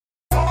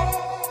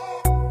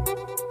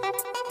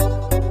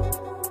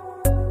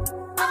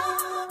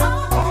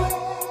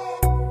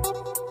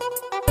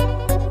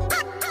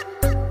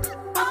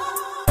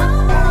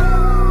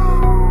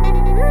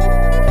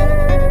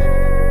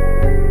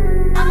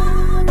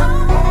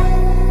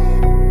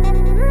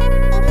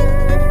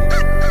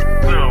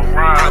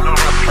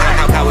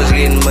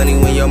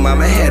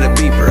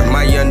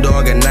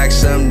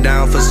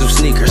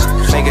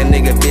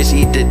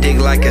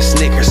like a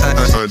Snickers.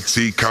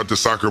 Auntie count the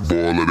soccer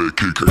ball of that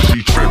kicker.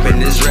 She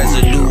trippin'. This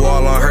residue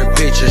all on her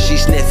picture, she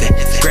sniffing.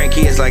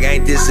 Grandkids like,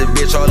 ain't this a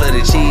bitch? All of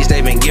the cheese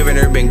they been giving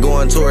her been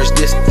going towards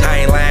this. I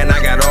ain't lying,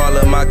 I got all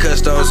of my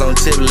custos on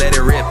tip, let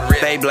it rip.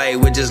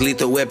 Beyblade with just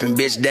lethal weapon,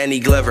 bitch.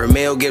 Danny Glover,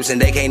 Mel Gibson,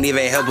 they can't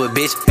even help a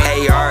bitch.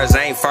 ARs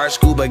ain't far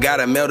scuba,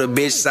 gotta melt a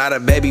bitch. Sada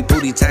baby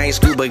booty tank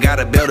scuba,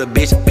 gotta build a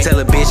bitch. Tell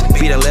a bitch,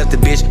 beat done left the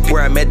bitch.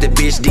 Where I met the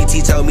bitch,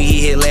 DT told me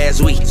he hit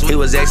last week. It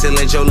was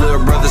excellent, your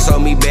little brother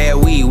sold me bad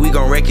weed. We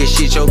gon' wreck your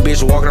shit, your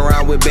bitch walking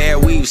around with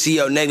bad weed. See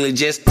your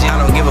negligence, I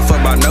don't give a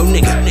fuck about no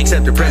nigga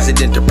except the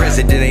president. The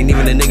president ain't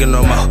even a nigga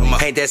no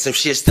more. Ain't that some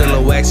shit, still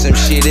a wax some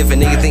shit. If a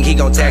nigga think he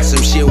gon' tax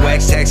some shit,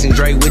 wax taxing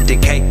Dre with the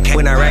cake.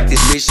 When I rack this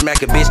bitch,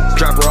 smack a bitch,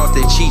 drop her off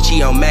the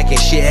Chi-Chi on Mac and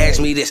shit.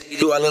 Ask me this,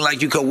 do I look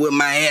like you come whip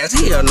my ass?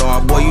 Hell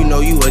no, boy, you know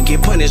you would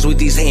get punished with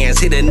these hands.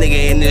 Hit a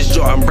nigga in this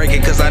jaw and break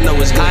it cause I know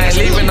it's good. I ain't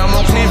leaving, I'm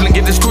on Cleveland,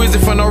 get the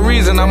squeezing for no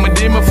reason. I'm a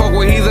demon, fuck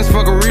with heathens,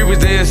 fuck a reavers.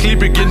 They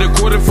asleep and get a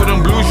quarter for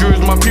them blue shoes.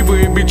 My people,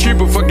 it be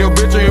cheaper, fuck your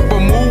bitch or if a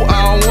move.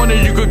 I don't want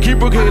it, you could keep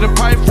her, hit a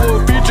pipe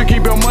for a future.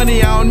 Keep your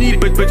money, I don't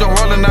need it. Bitch, I'm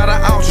rolling out of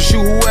ounces,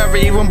 shoot whoever,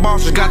 even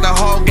bosses. Got the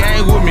whole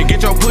gang with me,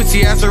 get your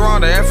pussy ass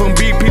around the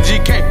FMB,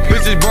 PGK.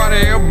 Bitches brought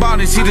it,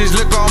 everybody, see this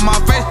liquor on my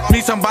face.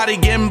 Need somebody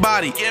getting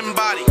body.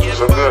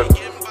 So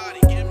good.